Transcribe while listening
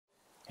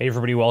Hey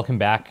everybody, welcome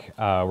back.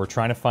 We're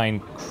trying to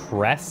find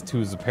Krest,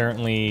 who's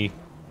apparently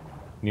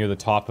near the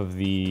top of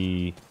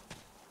the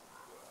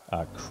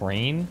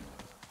crane.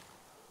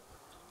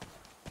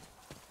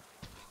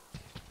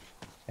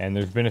 And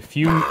there's been a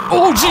few...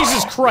 Oh,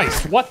 Jesus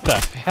Christ! What the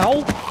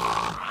hell?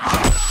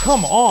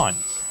 Come on!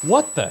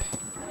 What the...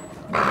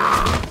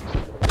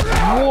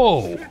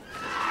 Whoa!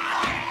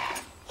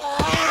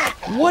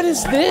 What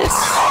is this?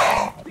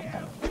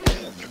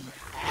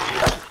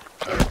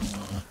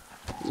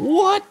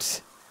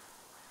 What?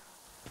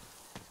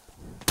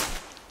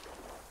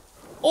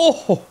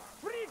 Oh!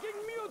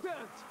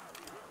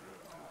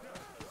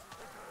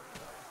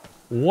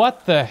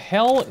 What the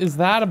hell is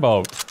that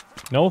about?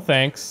 No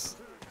thanks.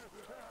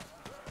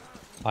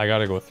 I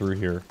gotta go through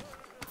here.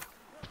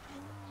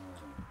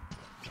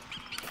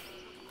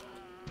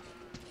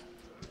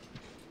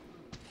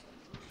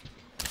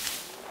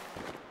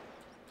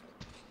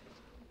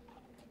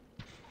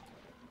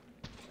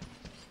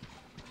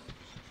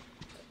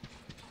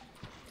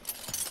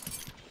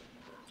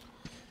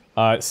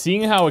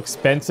 Seeing how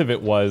expensive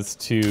it was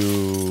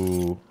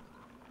to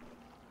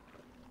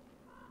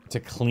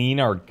clean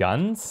our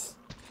guns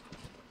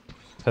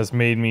has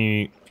made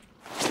me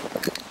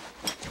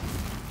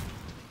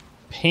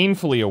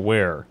painfully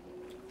aware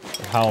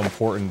of how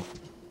important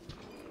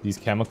these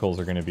chemicals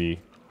are going to be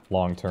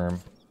long term.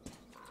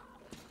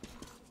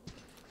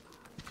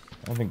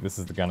 I don't think this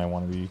is the gun I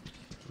want to be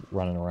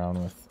running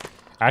around with.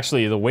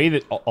 Actually, the way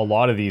that a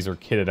lot of these are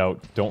kitted out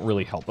don't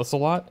really help us a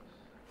lot.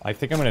 I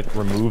think I'm going to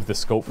remove the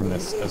scope from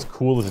this, as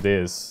cool as it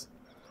is.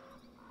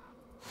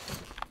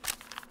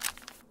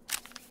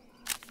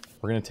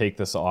 We're going to take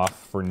this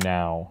off for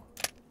now.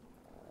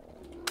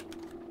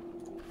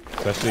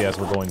 Especially as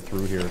we're going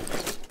through here.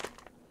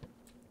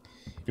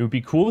 It would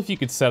be cool if you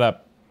could set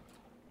up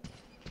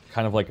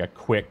kind of like a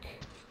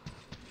quick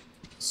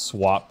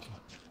swap,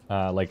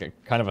 like a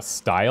kind of a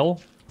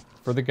style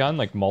for the gun,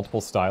 like multiple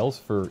styles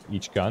for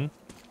each gun.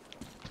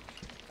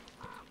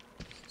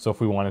 So if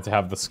we wanted to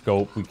have the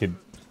scope, we could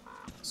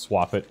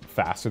swap it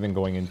faster than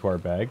going into our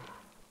bag.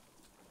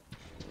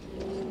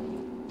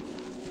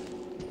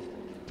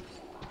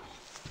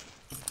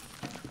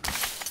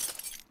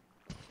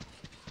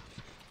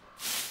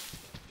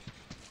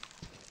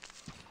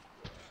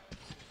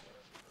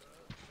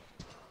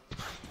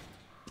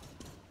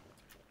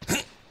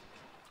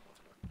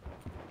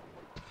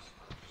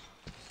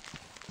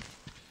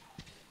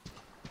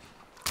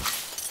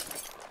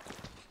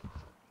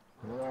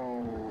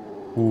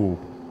 Ooh.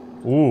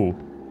 Ooh.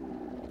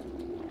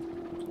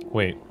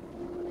 Wait.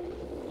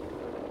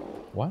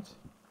 What?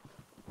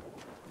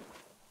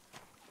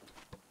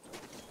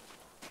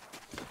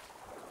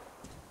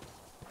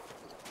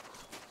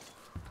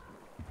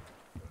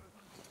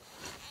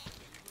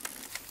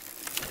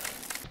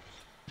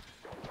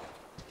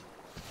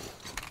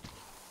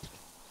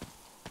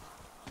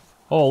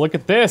 Oh, look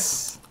at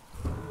this!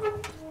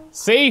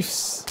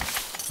 Safes!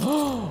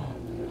 That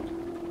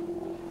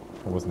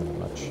wasn't even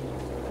much.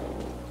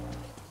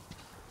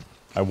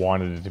 I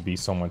wanted it to be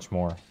so much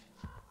more.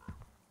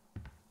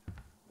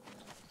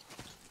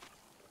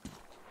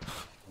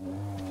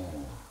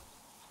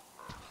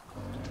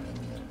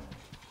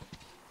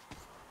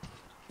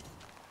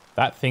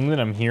 That thing that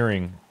I'm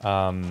hearing,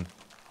 I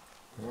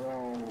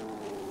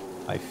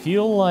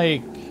feel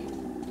like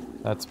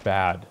that's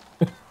bad.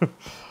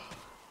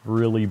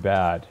 Really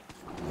bad.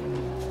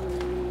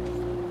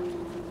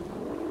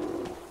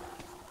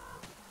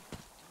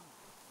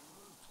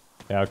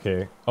 Yeah,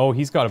 okay. Oh,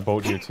 he's got a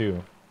boat here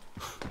too.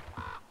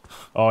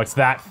 Oh, it's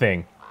that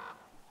thing.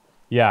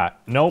 Yeah,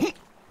 nope.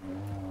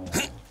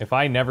 If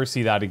I never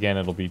see that again,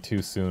 it'll be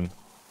too soon.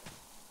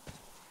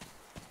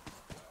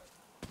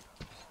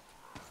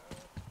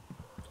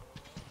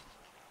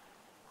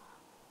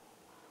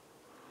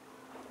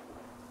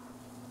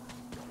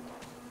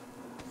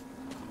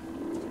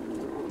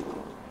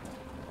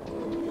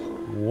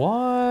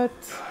 What?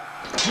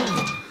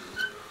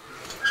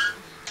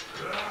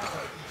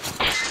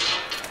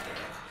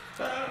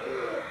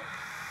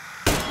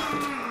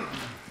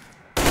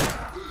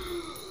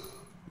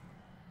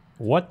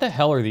 What the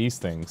hell are these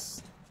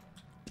things?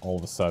 All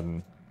of a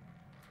sudden.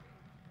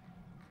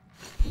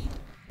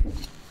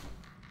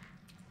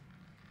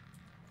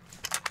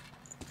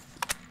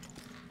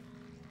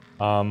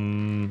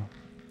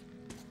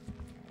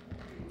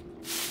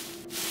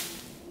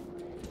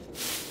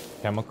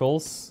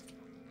 Chemicals?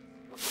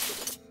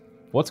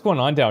 What's going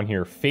on down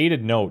here?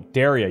 Faded note.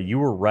 Daria, you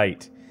were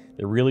right.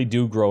 They really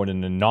do grow at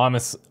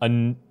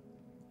an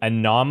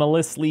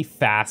anomalously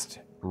fast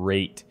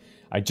rate.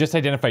 I just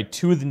identified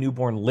 2 of the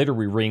newborn litter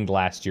we ringed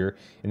last year,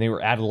 and they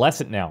were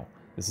adolescent now.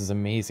 This is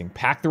amazing.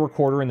 Pack the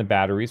recorder and the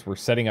batteries. We're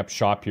setting up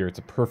shop here. It's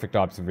a perfect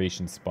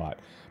observation spot.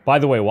 By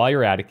the way, while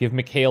you're at it, give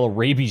Mikhail a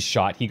rabies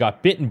shot. He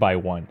got bitten by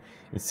one.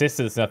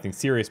 Insisted it's nothing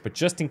serious, but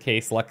just in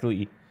case,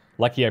 lucky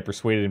I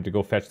persuaded him to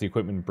go fetch the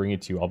equipment and bring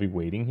it to you. I'll be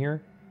waiting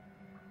here.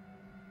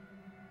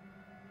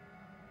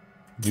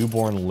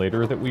 Newborn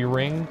litter that we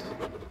ringed.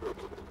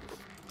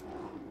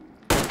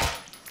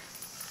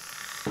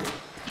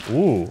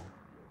 Ooh.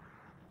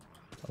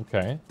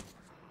 Okay.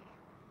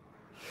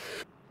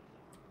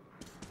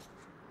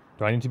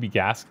 Do I need to be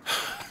gas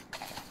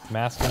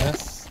masking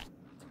this?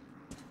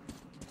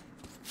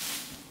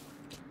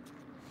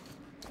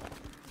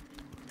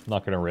 I'm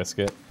not gonna risk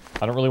it.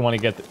 I don't really want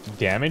to get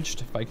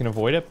damaged if I can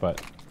avoid it,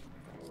 but...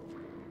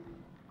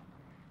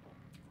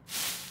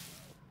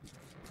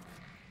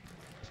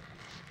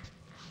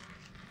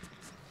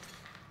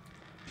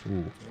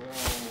 Ooh.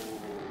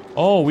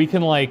 Oh, we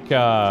can like,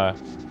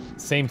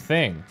 same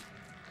thing.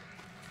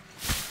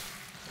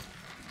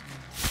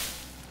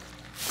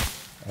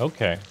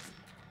 Okay.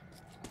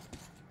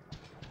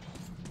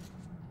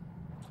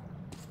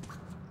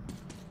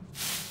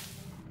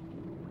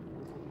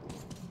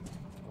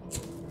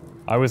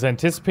 I was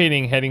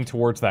anticipating heading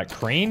towards that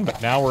crane,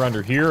 but now we're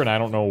under here and I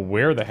don't know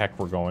where the heck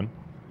we're going.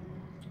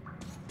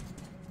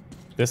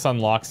 This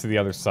unlocks to the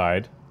other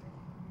side.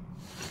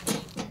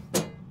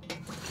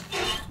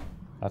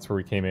 That's where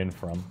we came in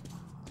from.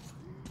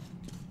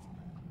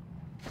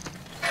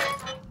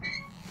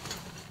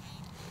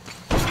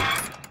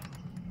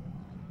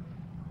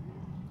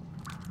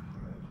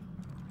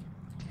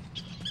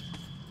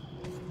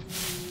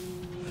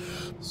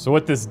 So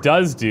what this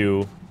does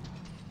do...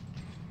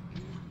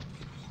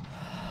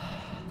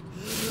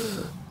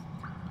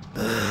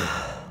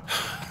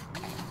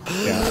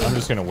 Yeah, I'm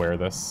just gonna wear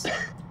this.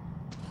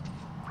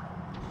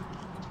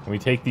 When we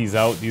take these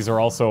out, these are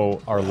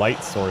also our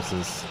light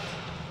sources.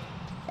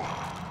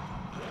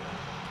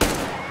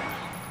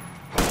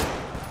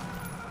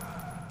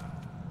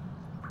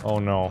 Oh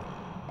no.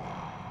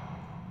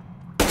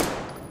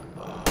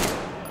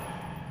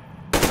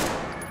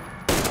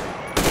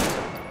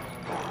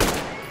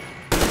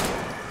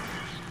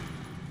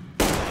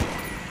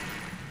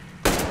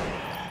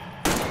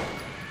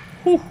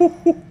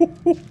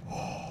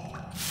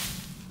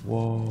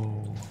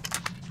 Whoa.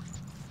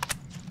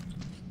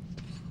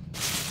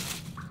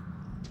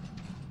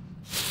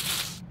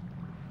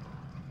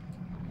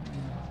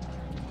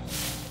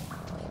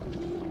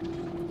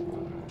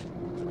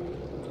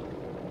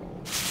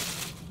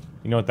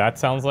 You know what that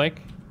sounds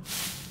like?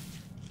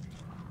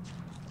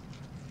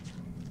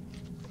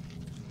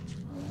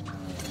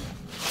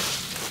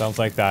 Sounds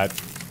like that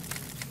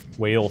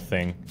whale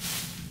thing.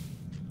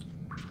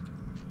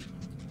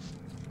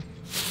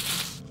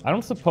 I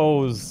don't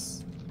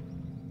suppose...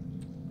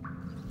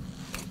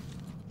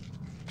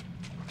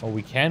 Oh,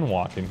 we can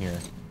walk in here.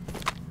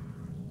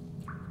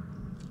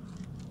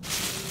 And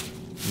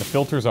the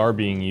filters are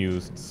being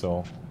used,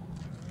 so...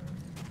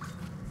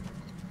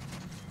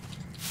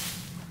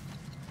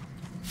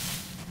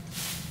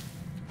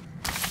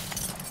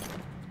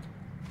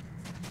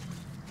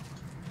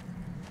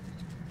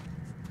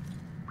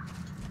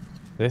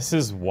 This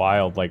is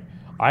wild. Like,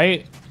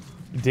 I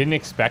didn't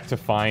expect to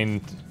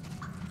find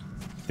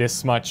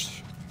this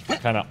much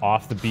kind of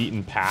off the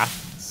beaten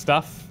path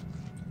stuff,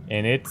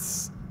 and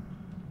it's...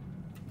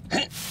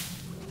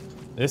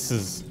 This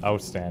is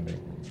outstanding.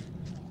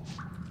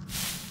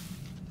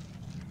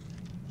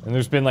 And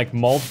there's been like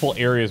multiple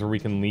areas where we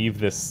can leave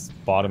this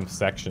bottom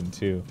section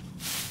too.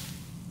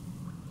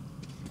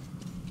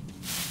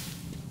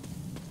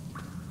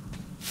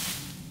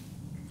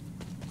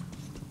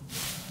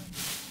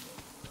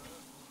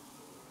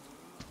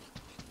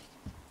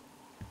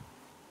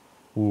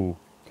 Ooh,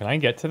 can I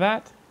get to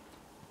that?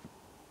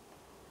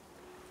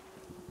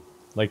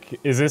 Like,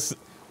 is this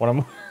what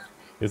I'm...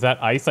 Is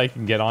that ice I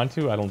can get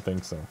onto? I don't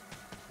think so.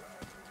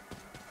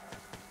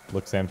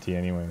 Looks empty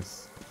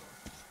anyways.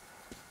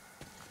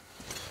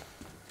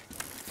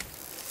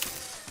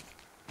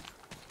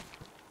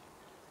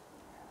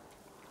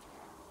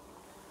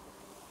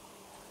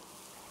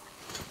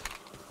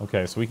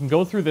 Okay, so we can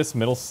go through this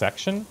middle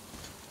section.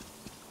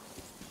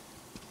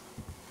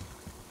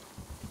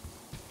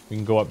 We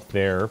can go up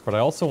there, but I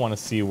also want to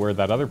see where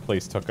that other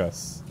place took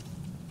us.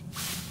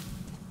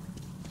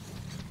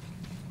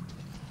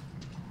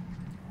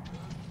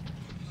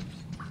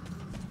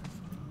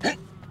 Hey,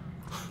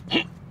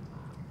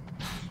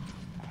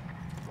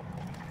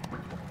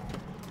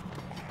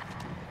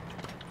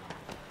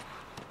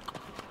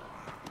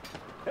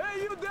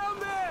 you down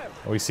there!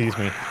 Oh, he sees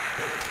me.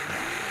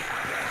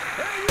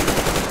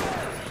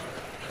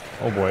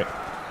 Oh boy.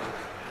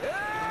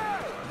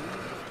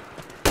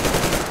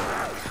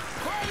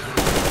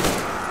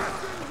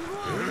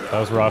 That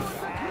was rough.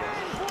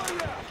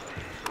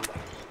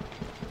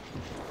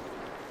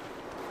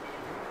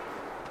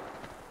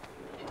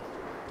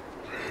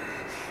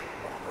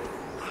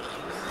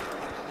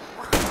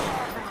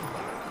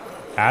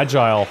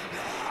 Agile.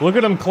 Look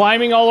at him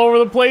climbing all over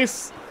the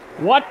place.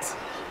 What?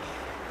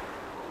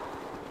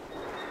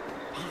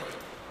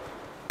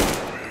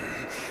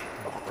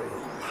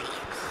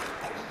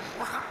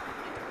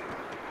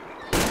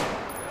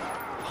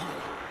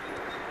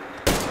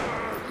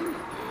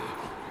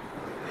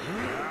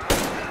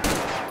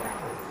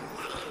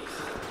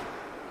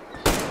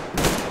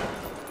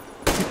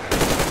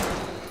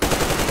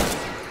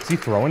 Is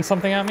he throwing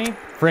something at me?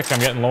 Frick, I'm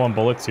getting low on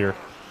bullets here.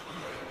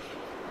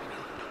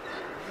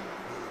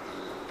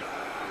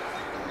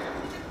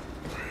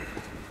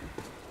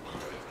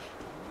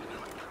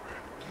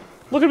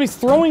 Look at me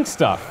throwing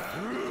stuff.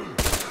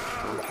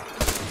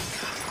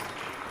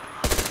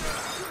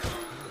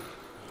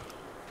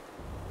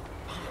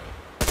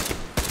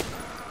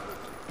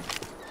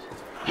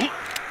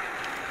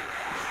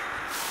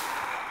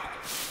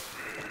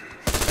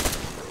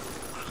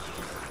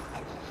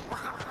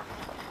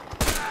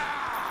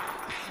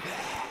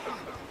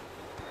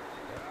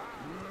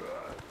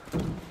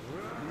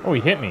 Oh, he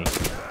hit me.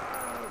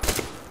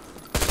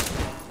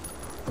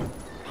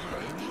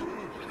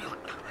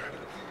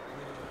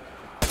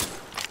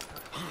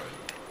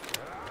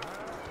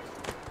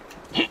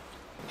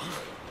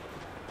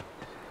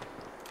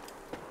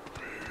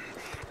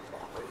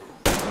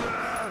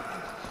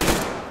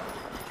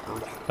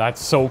 That's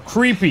so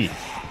creepy.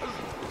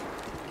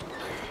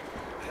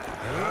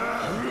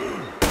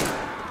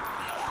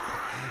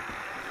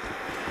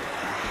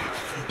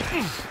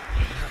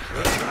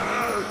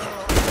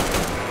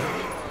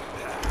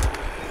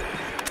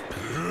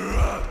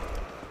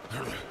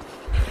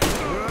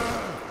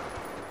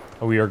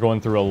 We are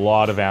going through a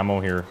lot of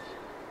ammo here.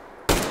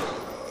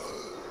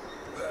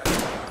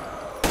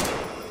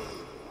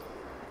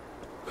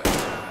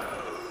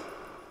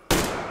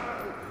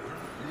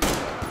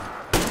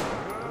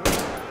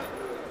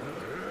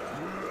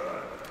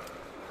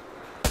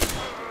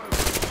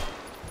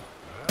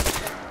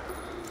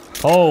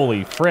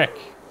 Holy frick.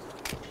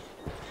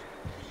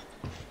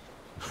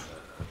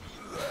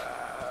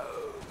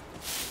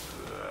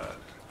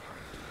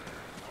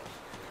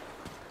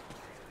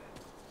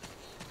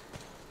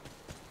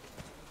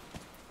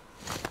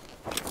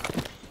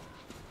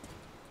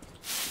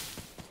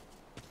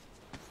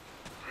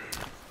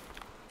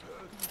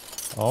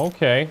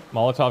 Okay,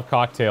 Molotov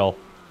cocktail.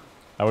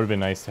 That would have been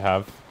nice to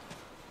have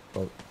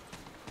about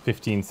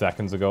 15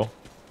 seconds ago.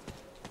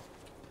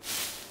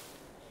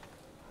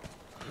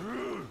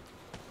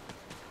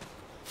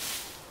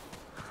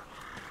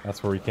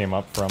 That's where we came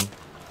up from.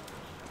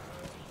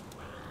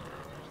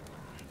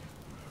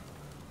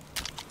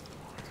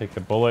 Take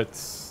the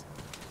bullets.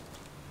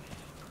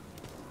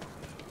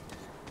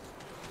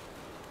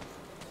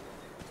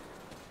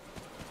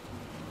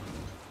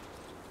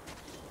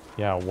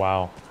 Yeah,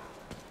 wow.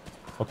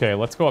 Okay,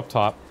 let's go up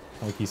top,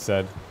 like he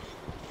said.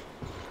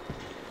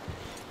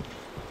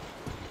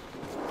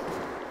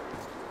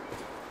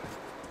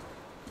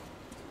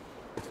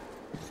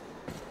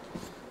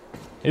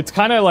 It's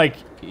kind of like,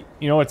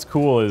 you know what's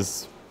cool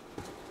is,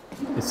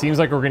 it seems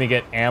like we're going to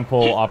get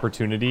ample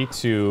opportunity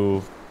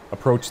to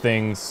approach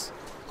things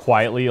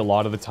quietly a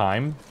lot of the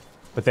time.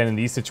 But then in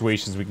these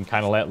situations, we can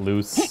kind of let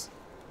loose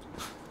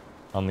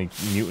on the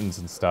mutants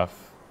and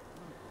stuff.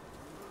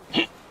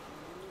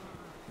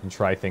 And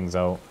try things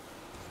out.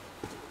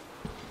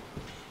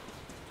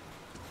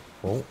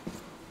 Oh.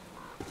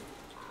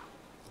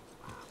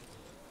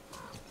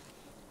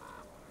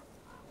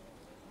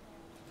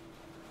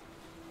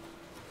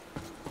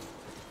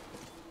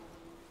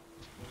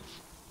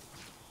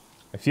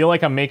 I feel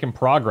like I'm making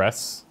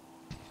progress.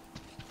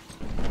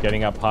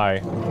 Getting up high.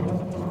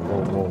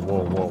 Whoa, whoa,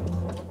 whoa, whoa.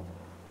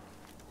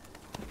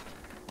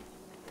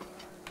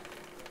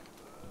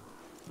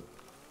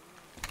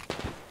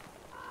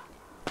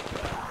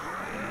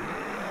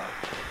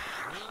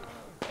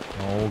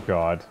 Oh,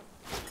 God.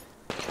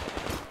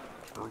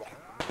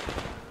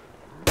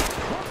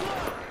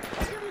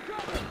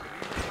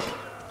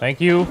 Thank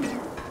you.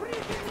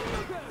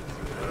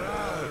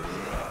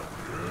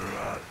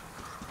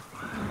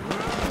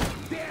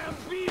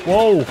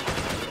 Whoa.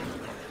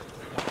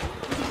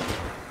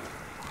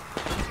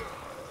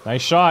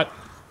 Nice shot.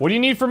 What do you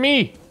need from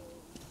me?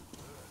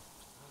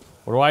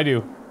 What do I do?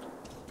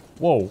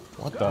 Whoa,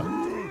 what the?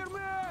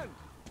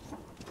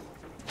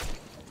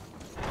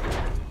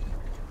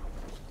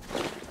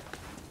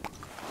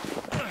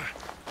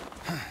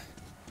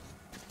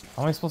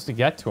 How am I supposed to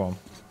get to him?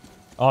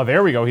 Oh,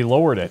 there we go. He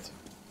lowered it.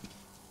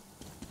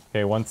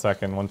 Okay, 1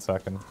 second, 1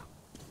 second.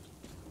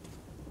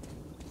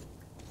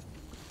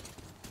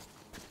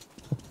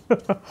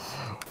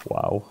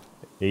 Wow.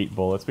 8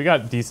 bullets. We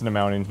got a decent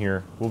amount in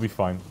here. We'll be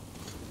fine.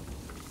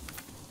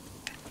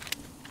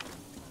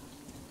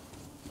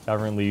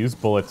 Haven't really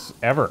used bullets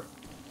ever.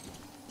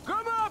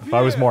 If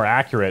I was more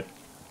accurate,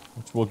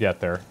 which we'll get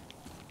there.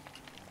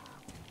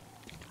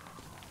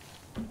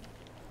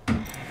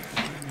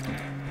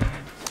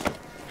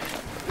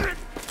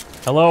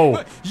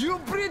 Hello. You're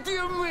pretty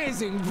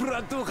amazing,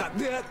 bratuха.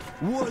 That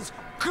was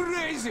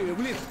crazy.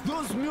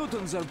 Those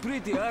mutants are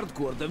pretty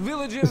hardcore. The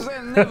villagers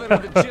I never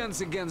had a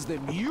chance against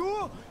them.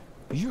 You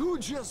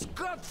just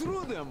cut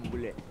through them,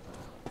 bleh.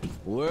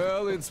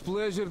 Well, it's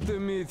pleasure to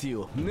meet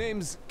you.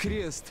 Name's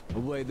Krest,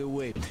 by the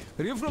way.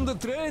 Are you from the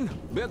train?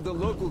 Bet the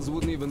locals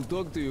wouldn't even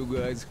talk to you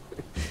guys.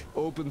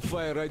 Opened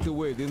fire right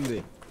away, didn't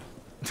they?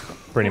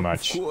 Pretty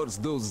much. Of course,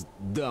 those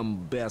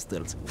dumb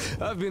bastards.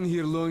 I've been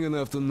here long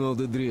enough to know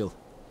the drill.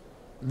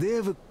 They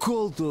have a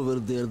cult over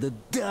there. The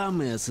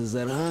dumbasses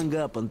are hung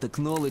up on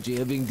technology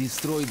having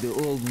destroyed the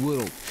old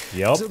world.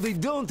 Yep. So they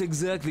don't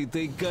exactly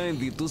take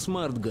kindly to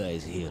smart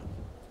guys here.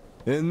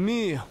 And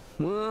me,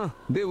 Well,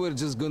 they were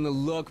just gonna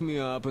lock me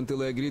up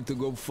until I agreed to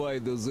go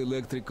fight those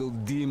electrical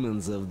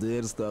demons of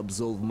theirs to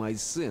absolve my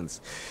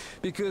sins.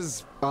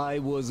 Because I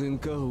was in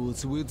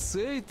cahoots with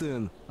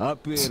Satan,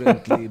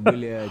 apparently,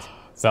 блядь.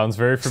 Sounds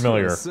very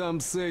familiar. Some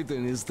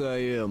Satanist I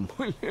am.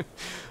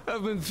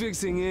 I've been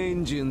fixing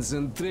engines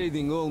and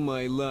trading all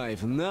my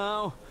life.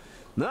 Now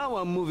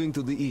I'm moving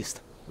to the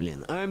east.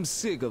 Blin, I'm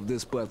sick of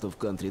this part of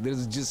country.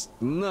 There's just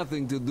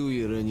nothing to do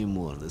here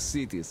anymore. The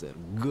cities are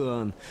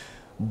gone.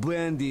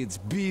 Bandits,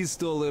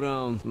 beasts all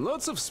around.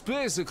 Lots of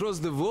space across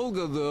the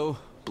Volga, though.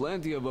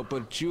 Plenty of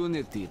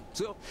opportunity.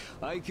 So,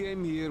 I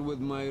came here with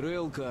my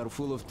rail car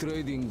full of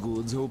trading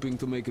goods, hoping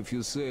to make a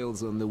few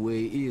sales on the way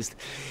east.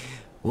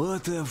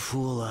 What a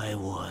fool I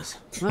was.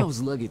 I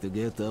was lucky to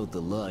get out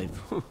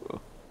alive.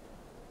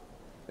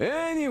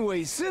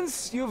 Anyway,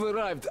 since you've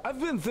arrived, I've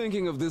been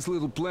thinking of this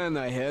little plan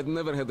I had,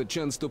 never had a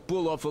chance to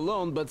pull off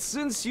alone, but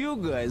since you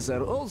guys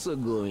are also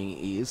going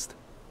east...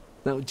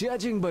 Now,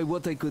 judging by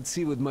what I could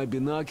see with my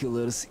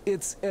binoculars,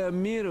 it's a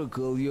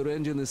miracle your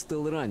engine is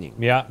still running.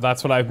 Yeah,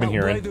 that's what I've been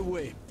hearing. By the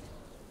way,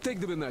 take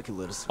the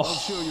binoculars. I'll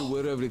show you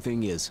where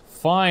everything is.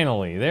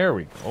 Finally, there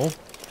we go.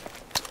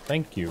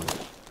 Thank you.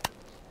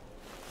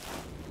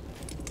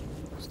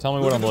 Just tell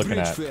me what I'm looking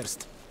at.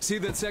 First. See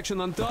that section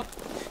on top?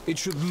 It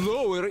should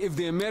lower if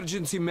the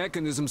emergency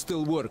mechanism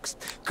still works.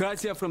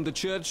 Katya from the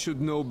church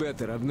should know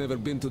better. I've never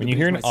been to the When you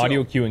hear an myself.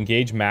 audio cue,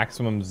 engage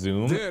maximum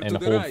zoom There, and to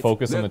hold right.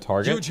 focus on the That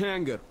target. Huge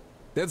hangar.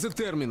 That's a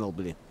terminal,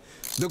 blin.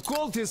 The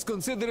cultists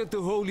consider it a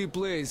holy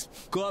place.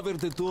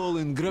 Covered it all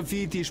in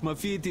graffiti,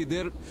 schmaffiti.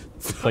 There.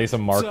 Place a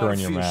marker on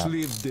your map.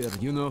 Lived there,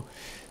 you know.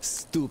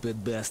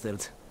 Stupid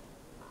bastards.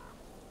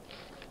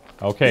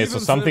 Okay, so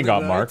Even something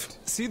further got right, marked.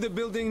 See the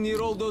building near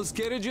all those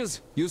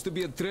carriages? Used to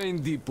be a train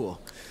depot.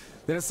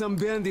 There are some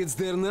bandits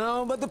there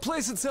now, but the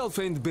place itself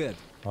ain't bad.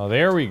 Oh,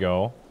 there we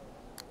go.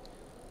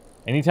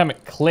 Anytime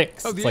it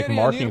clicks, it's like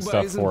marking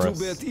stuff for us.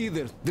 Too bad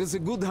either. There's a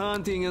good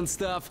hunting and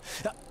stuff.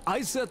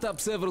 I set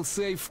up several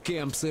safe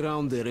camps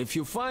around there. If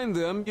you find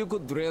them, you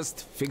could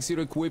rest, fix your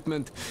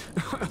equipment,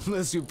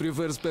 unless you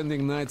prefer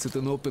spending nights at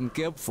an open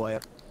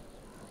campfire.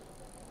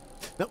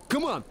 Now,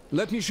 come on,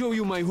 let me show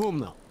you my home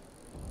now.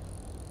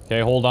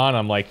 Okay, hold on.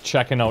 I'm like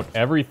checking out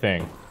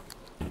everything.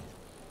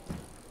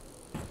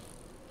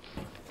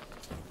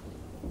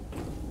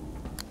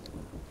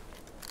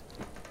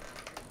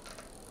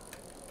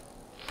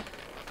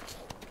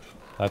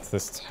 That's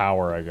this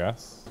tower, I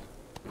guess.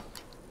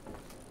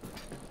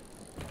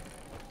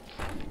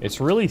 It's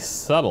really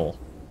subtle.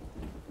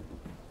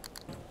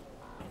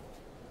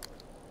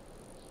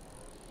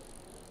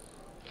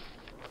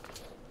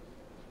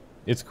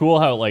 It's cool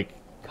how it, like,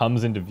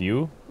 comes into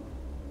view.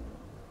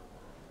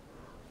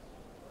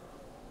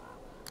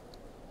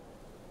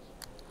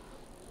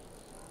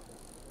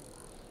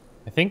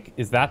 I think,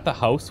 is that the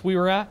house we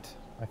were at?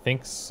 I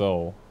think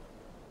so.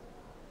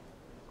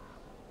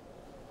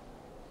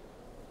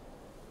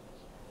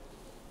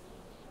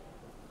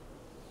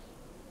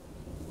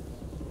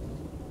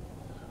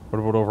 What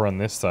about over on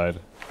this side?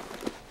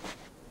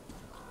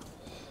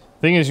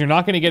 Thing is, you're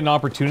not going to get an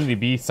opportunity to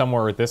be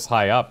somewhere this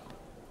high up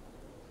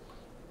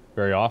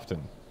very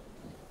often.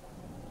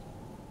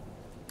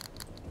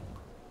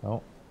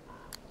 Oh.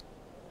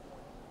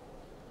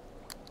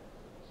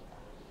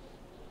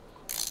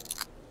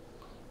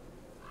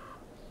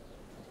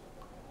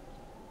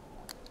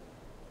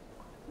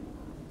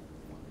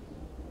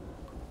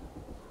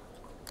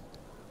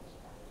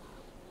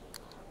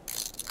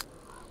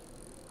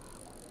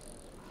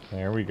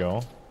 There we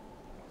go.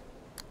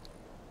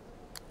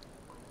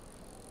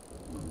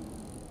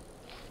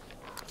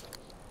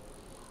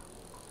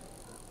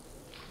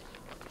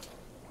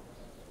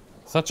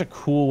 Such a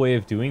cool way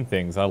of doing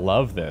things. I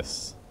love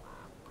this.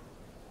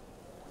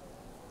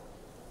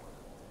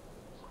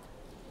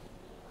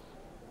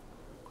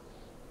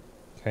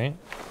 Okay.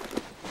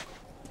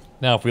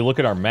 Now, if we look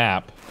at our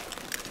map...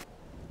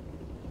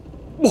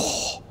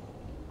 Oh,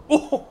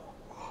 oh,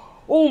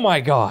 oh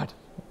my god!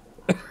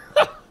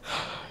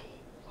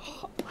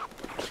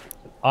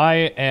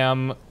 I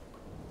am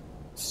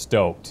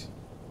stoked.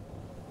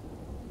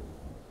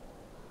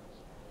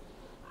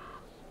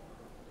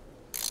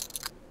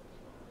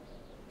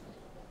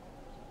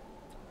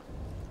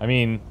 I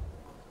mean,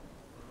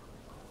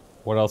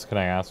 what else can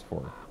I ask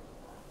for?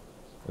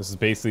 This is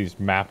basically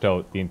just mapped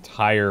out the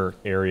entire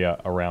area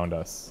around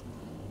us.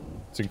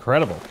 It's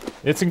incredible.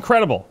 It's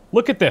incredible.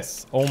 Look at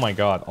this. Oh my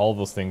god, all of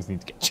those things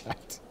need to get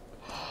checked.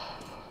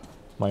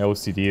 My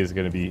OCD is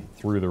going to be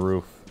through the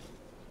roof.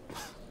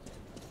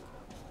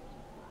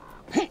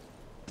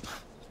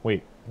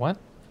 Wait, what?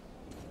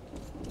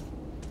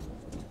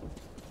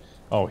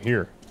 Oh,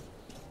 here.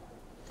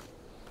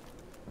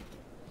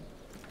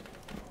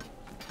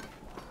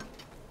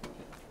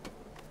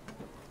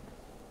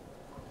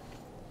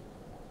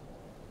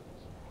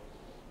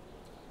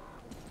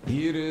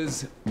 Here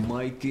is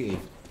my cave.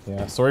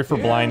 Yeah, sorry for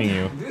blinding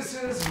you. This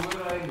is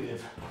where I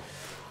live.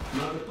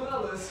 Not a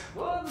palace,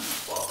 but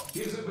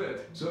here's a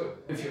bed. So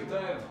if you're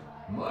tired,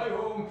 my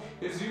home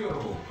is your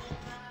home.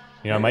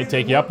 You know, I might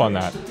take you up on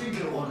that.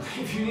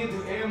 If you need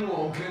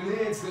ammo,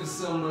 grenades, there's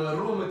some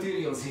raw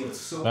materials here.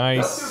 So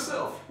nice. Help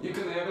yourself. You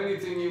can have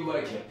anything you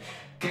like here.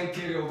 Can't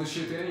carry all the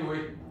shit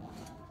anyway.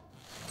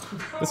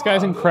 This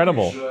guy's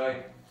incredible.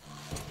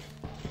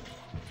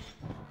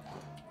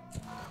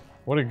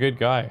 What a good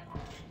guy.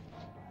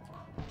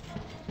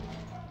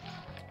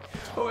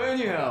 Oh,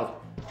 anyhow,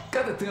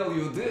 gotta tell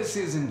you, this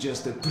isn't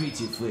just a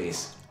pretty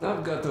face.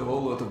 I've got a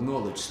whole lot of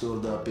knowledge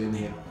stored up in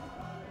here.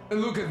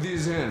 And look at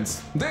these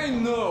hands. They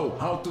know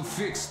how to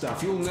fix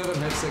stuff. You'll never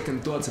have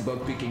second thoughts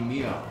about picking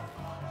me up.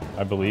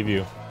 I believe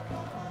you.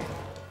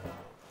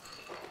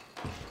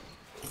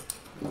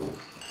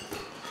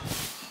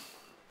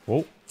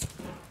 Whoa.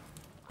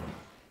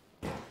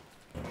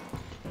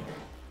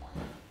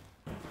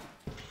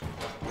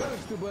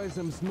 Managed to buy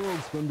some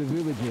smokes from the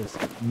villagers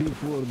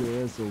before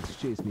the assholes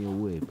chased me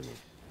away.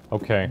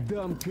 Okay.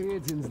 Dumb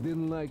cretins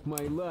didn't like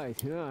my life.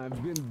 Yeah,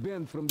 I've been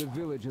banned from the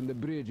village and the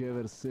bridge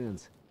ever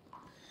since.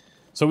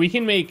 So we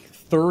can make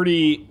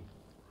 30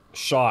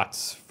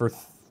 shots for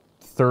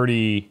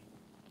 30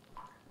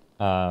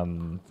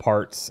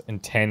 parts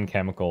and 10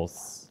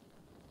 chemicals.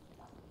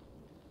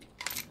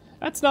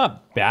 That's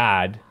not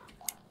bad,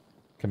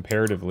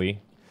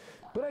 comparatively.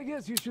 But I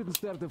guess you shouldn't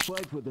start a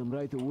fight with them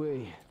right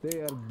away. They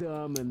are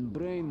dumb and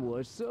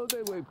brainwashed, so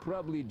they were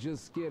probably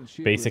just scared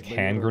shitless. Basic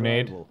hand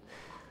grenade.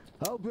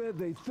 I'll bet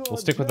they thought we'll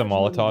stick with the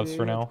Molotovs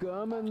for now.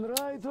 Coming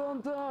right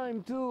on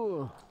time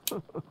too.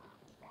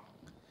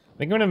 I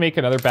think I'm gonna make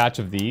another batch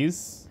of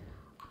these.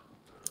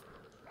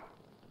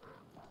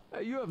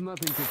 You have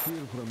nothing to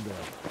fear from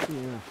that.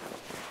 Yeah.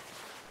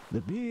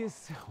 The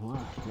beast, wow,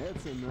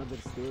 that's another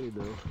story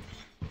though.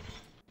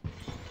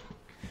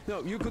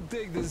 No, you could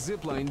take the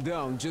zipline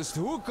down, just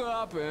hook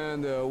up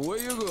and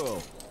away you go.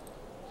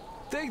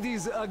 Take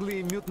these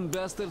ugly mutant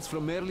bastards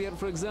from earlier,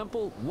 for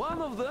example.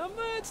 One of them,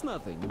 it's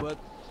nothing, but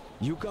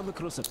you come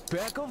across a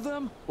pack of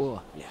them?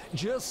 Oh, yeah,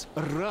 just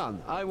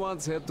run. I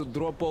once had to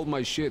drop all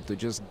my shit to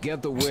just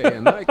get away,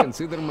 and I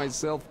consider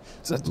myself...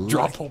 Just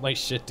drop all my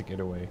shit to get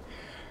away.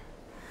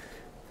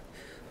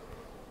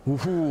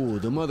 Ooh,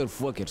 the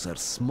motherfuckers are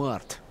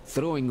smart.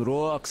 Throwing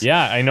rocks.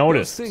 Yeah, I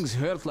noticed. Those things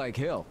hurt like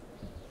hell.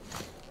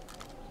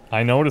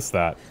 I noticed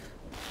that.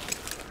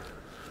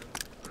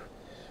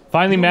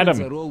 Finally met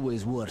him. Are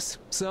always worse.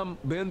 Some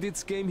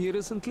bandits came here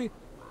recently.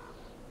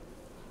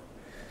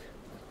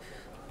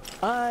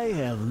 I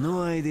have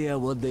no idea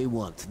what they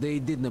want. They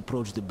didn't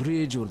approach the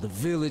bridge or the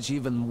village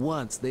even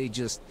once. They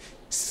just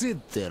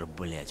sit there,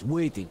 blядь,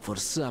 waiting for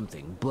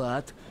something.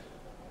 But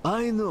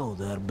I know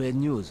they are bad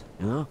news,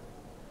 you know?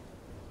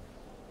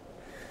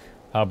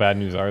 How bad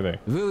news are they?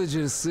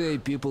 Villagers say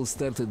people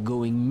started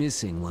going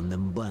missing when the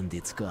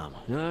bandits come.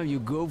 You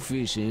go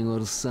fishing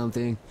or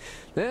something,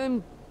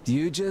 then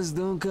you just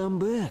don't come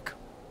back.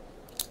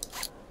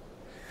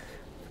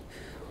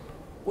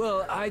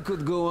 Well, I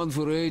could go on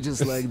for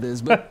ages like this,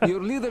 but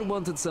your leader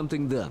wanted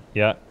something done.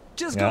 Yeah.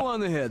 Just go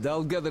on ahead.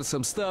 I'll gather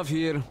some stuff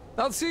here.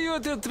 I'll see you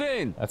at your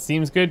train. That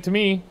seems good to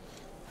me.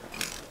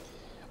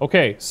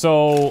 Okay,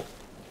 so...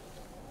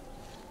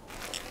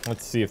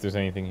 let's see if there's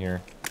anything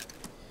here.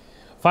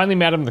 Finally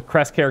met him. The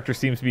Krest character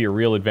seems to be a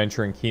real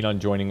adventurer and keen on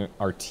joining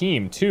our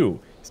team, too.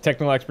 His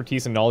technical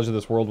expertise and knowledge of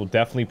this world will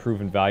definitely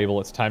prove invaluable.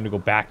 It's time to go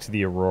back to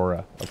the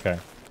Aurora. Okay.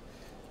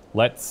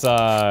 Let's,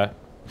 I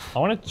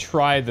want to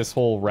try this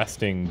whole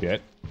resting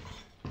bit.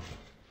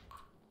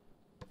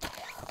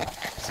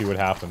 See what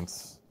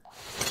happens.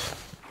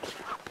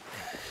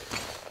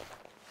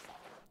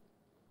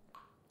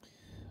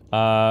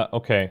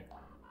 Okay.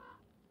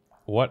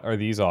 What are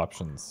these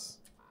options?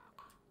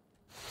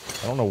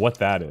 I don't know what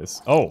that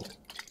is. Oh!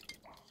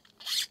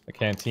 A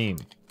canteen.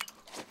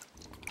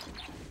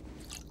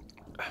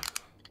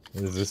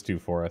 What does this do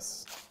for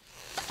us?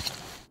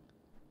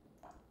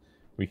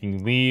 We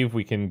can leave,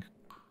 we can...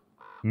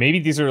 maybe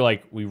these are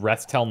like, we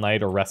rest till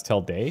night or rest till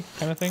day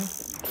kind of thing?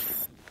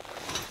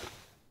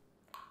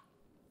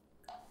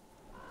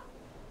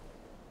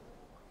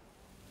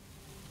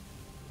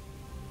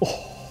 Oh,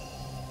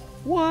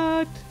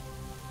 what?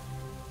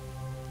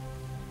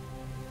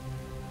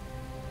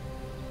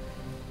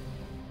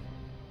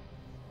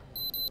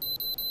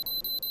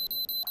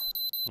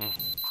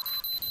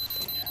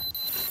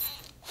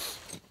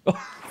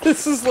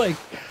 This is like,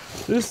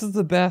 this is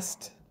the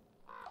best.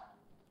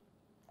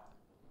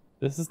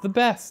 This is the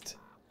best.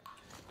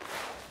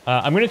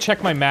 I'm gonna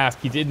check my mask.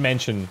 He did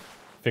mention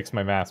fix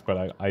my mask,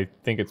 but I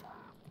think it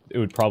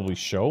would probably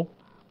show.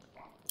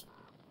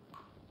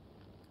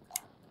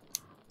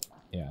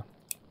 Yeah.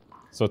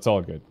 So it's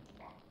all good.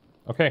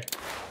 Okay,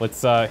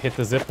 let's hit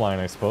the zip line,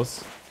 I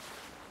suppose.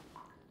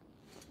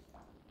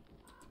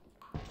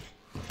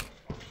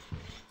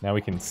 Now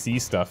we can see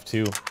stuff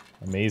too.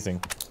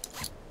 Amazing.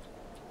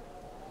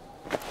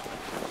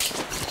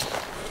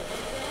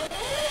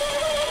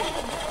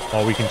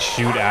 Oh, we can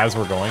shoot as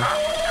we're going.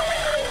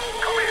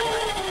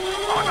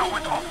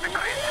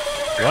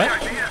 What?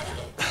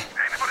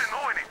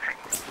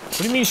 What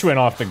do you mean she went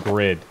off the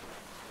grid?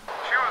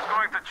 She was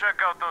going to check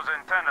out those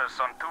antennas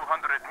some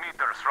 200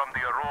 meters from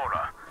the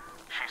Aurora.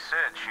 She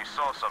said she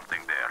saw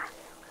something there.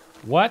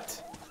 What?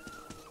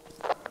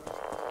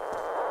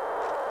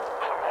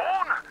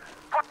 Alone?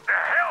 What the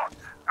hell?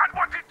 And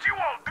what did you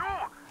all do?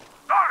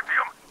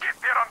 Artyom, get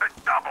there on the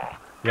double.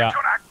 Yeah. Get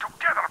your act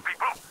together,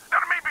 people.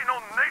 There may be no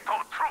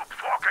NATO troops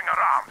walking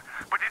around,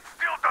 but it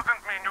still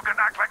doesn't mean you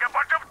can act like a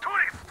bunch of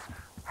tourists.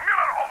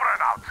 Miller over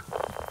and out.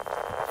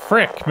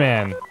 Frick,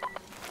 man.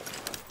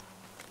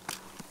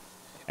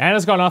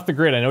 Anna's gone off the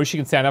grid. I know she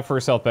can stand up for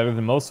herself better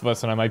than most of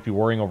us, and I might be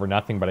worrying over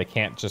nothing, but I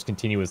can't just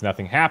continue as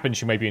nothing happened.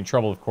 She might be in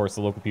trouble, of course.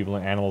 The local people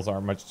and animals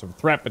aren't much of a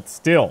threat, but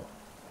still.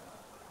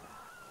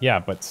 Yeah,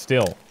 but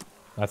still.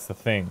 That's the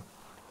thing.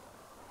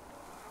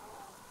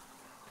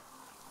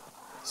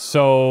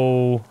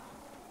 So...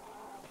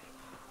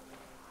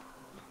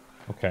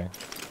 Okay.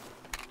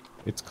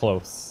 It's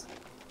close.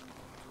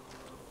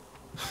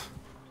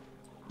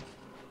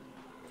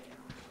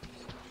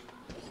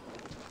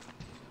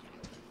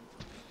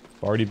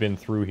 I've already been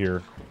through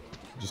here.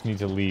 Just need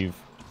to leave.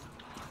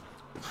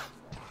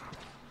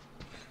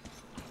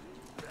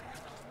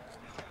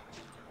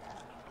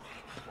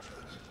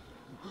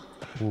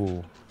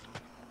 Ooh.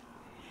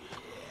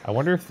 I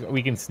wonder if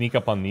we can sneak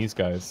up on these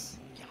guys.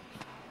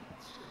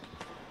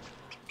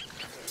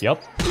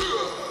 Yep.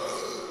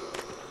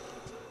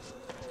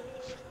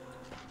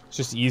 It's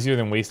just easier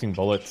than wasting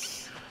bullets.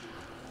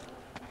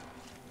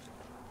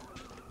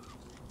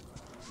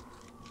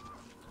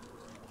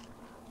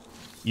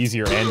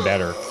 Easier and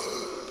better.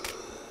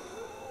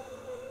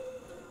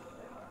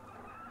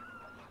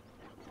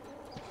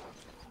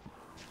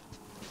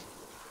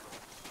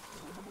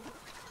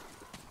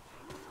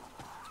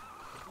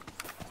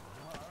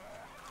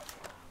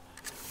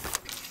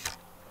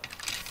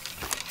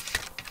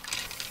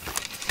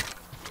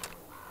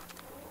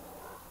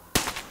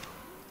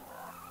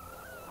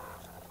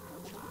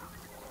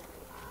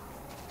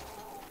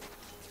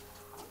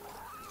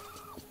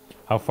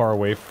 How far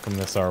away from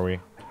this are we?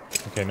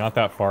 Okay, not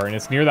that far, and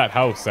it's near that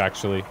house,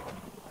 actually.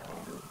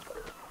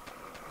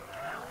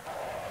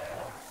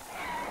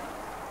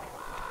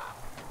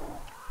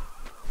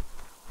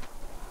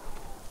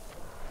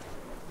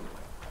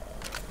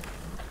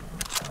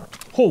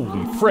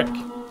 Holy frick!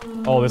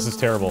 Oh, this is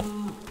terrible.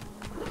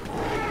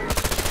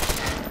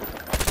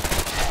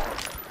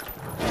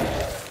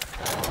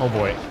 Oh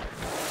boy.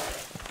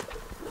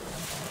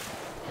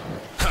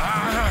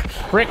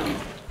 Frick!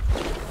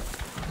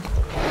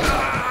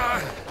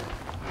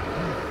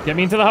 Get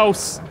me into the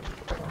house!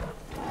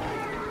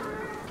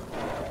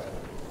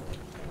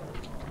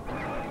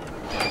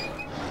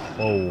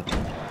 Whoa.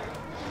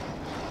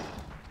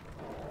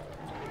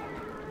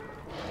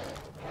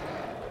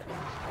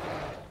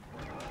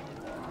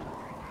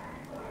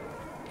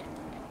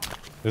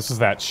 This is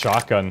that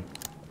shotgun.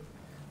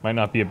 Might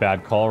not be a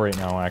bad call right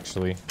now,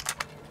 actually.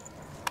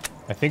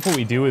 I think what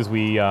we do is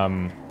we,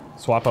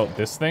 swap out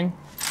this thing.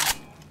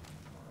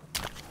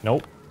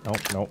 Nope.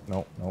 Nope, nope,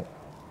 nope, nope.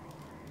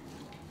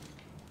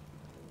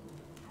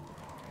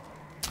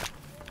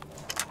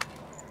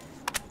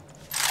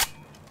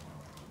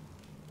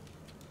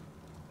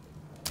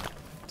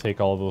 Take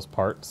all of those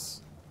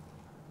parts.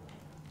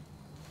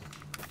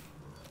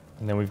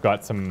 And then we've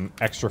got some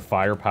extra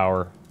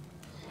firepower.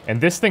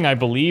 And this thing, I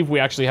believe we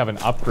actually have an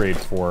upgrade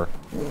for.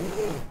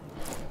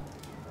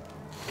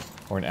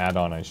 Or an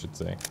add-on, I should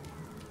say.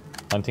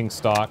 Hunting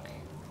stock.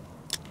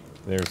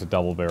 There's the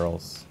double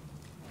barrels.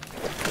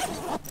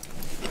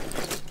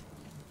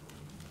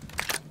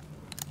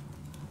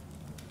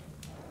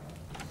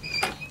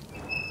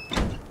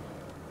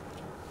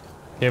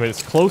 Okay, but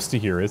it's close to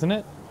here, isn't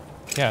it?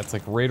 Yeah, it's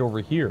like right over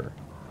here.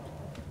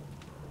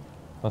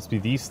 Must be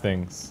these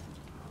things.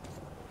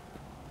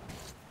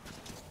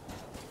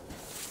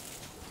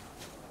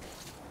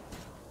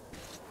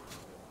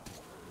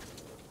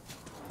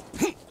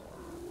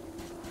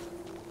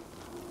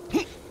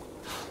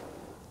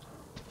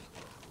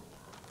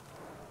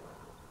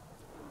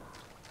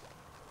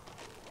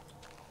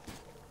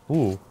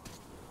 Ooh.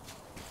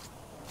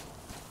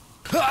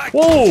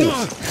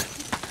 Whoa!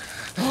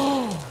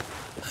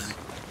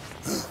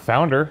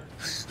 Found her.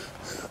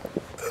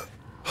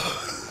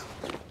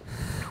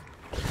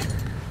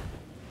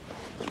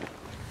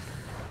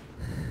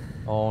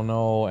 Oh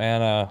no,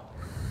 Anna.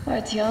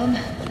 Artyom,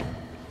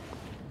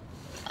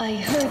 I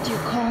heard you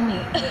call me.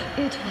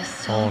 It was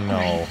so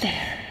right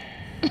there.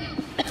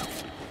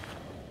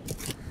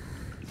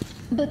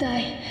 But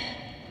I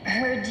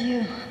heard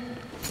you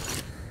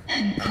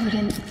and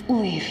couldn't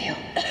leave you.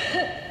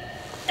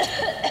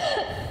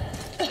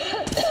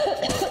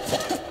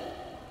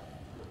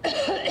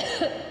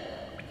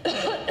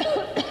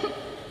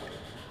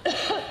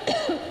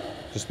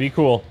 Just be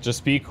cool.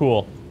 Just be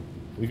cool.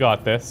 We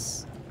got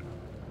this.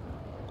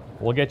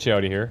 We'll get you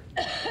out of here.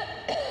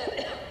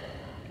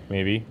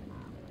 Maybe.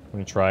 I'm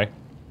gonna try.